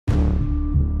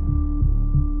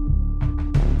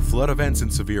Flood events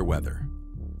and severe weather,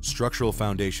 structural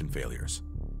foundation failures,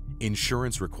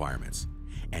 insurance requirements,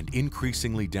 and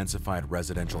increasingly densified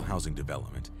residential housing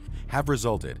development have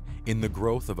resulted in the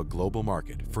growth of a global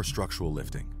market for structural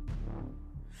lifting.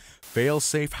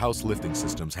 FailSafe House Lifting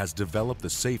Systems has developed the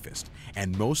safest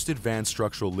and most advanced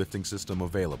structural lifting system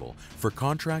available for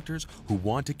contractors who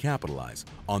want to capitalize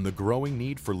on the growing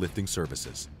need for lifting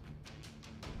services.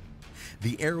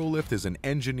 The ARROWLIFT is an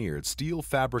engineered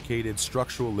steel-fabricated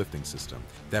structural lifting system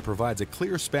that provides a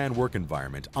clear span work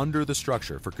environment under the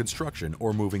structure for construction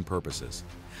or moving purposes.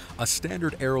 A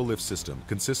standard ARROWLIFT system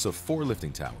consists of 4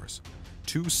 lifting towers,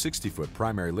 2 60-foot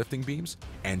primary lifting beams,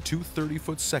 and 2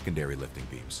 30-foot secondary lifting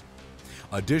beams.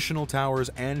 Additional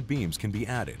towers and beams can be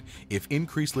added if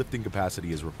increased lifting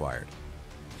capacity is required.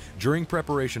 During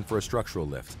preparation for a structural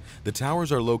lift, the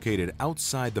towers are located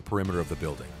outside the perimeter of the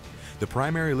building. The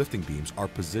primary lifting beams are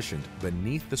positioned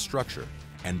beneath the structure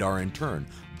and are in turn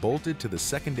bolted to the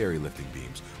secondary lifting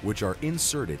beams, which are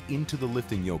inserted into the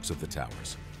lifting yokes of the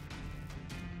towers.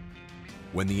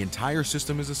 When the entire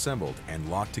system is assembled and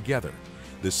locked together,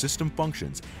 the system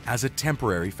functions as a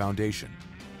temporary foundation.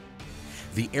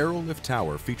 The ARROWLIFT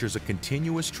tower features a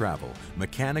continuous travel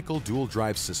mechanical dual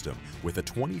drive system with a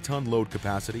 20-ton load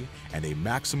capacity and a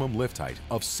maximum lift height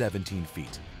of 17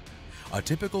 feet. A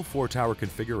typical 4-tower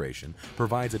configuration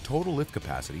provides a total lift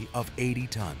capacity of 80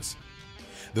 tons.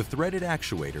 The threaded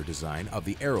actuator design of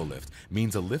the ARROWLIFT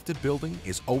means a lifted building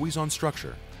is always on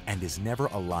structure and is never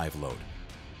a live load.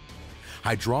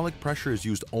 Hydraulic pressure is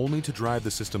used only to drive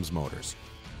the system's motors.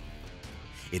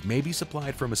 It may be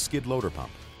supplied from a skid loader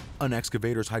pump, an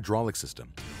excavator's hydraulic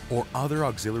system, or other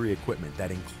auxiliary equipment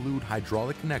that include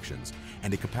hydraulic connections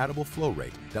and a compatible flow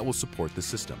rate that will support the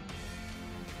system.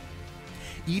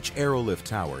 Each ARROWLIFT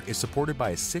tower is supported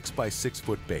by a 6 by 6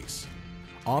 foot base.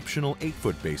 Optional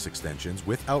 8-foot base extensions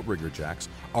with outrigger jacks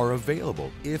are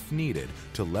available if needed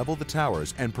to level the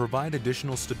towers and provide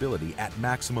additional stability at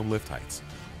maximum lift heights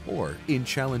or in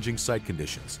challenging site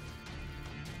conditions.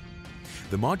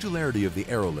 The modularity of the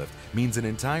ARROWLIFT means an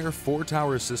entire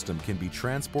 4-tower system can be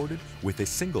transported with a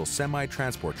single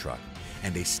semi-transport truck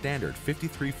and a standard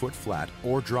 53-foot flat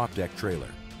or drop deck trailer.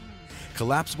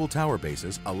 Collapsible tower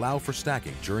bases allow for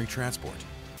stacking during transport.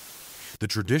 The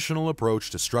traditional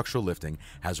approach to structural lifting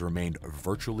has remained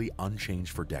virtually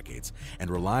unchanged for decades and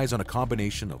relies on a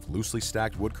combination of loosely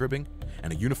stacked wood cribbing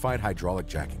and a unified hydraulic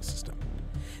jacking system.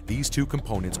 These two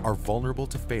components are vulnerable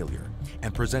to failure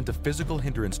and present a physical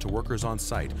hindrance to workers on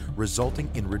site, resulting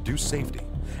in reduced safety,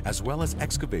 as well as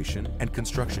excavation and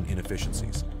construction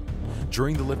inefficiencies.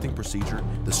 During the lifting procedure,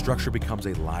 the structure becomes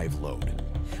a live load.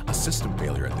 A system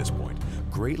failure at this point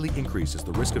greatly increases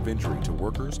the risk of injury to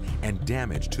workers and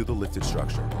damage to the lifted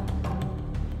structure.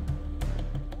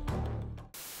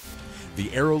 The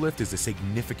ARROWLIFT is a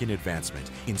significant advancement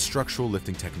in structural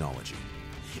lifting technology.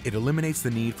 It eliminates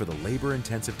the need for the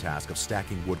labor-intensive task of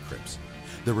stacking wood cribs,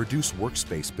 the reduced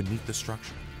workspace beneath the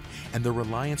structure, and the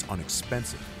reliance on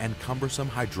expensive and cumbersome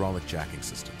hydraulic jacking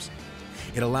systems.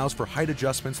 It allows for height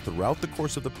adjustments throughout the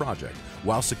course of the project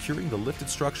while securing the lifted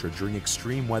structure during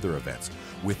extreme weather events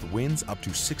with winds up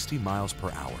to 60 miles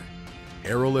per hour.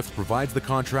 ARROWLIFT provides the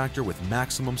contractor with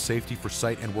maximum safety for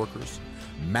site and workers,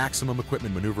 maximum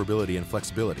equipment maneuverability and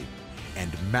flexibility,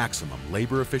 and maximum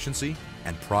labor efficiency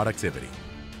and productivity.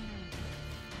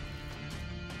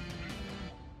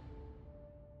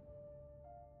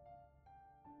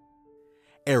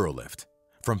 ARROWLIFT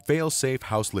from FailSafe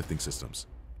House Lifting Systems,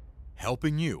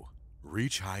 helping you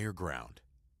reach higher ground.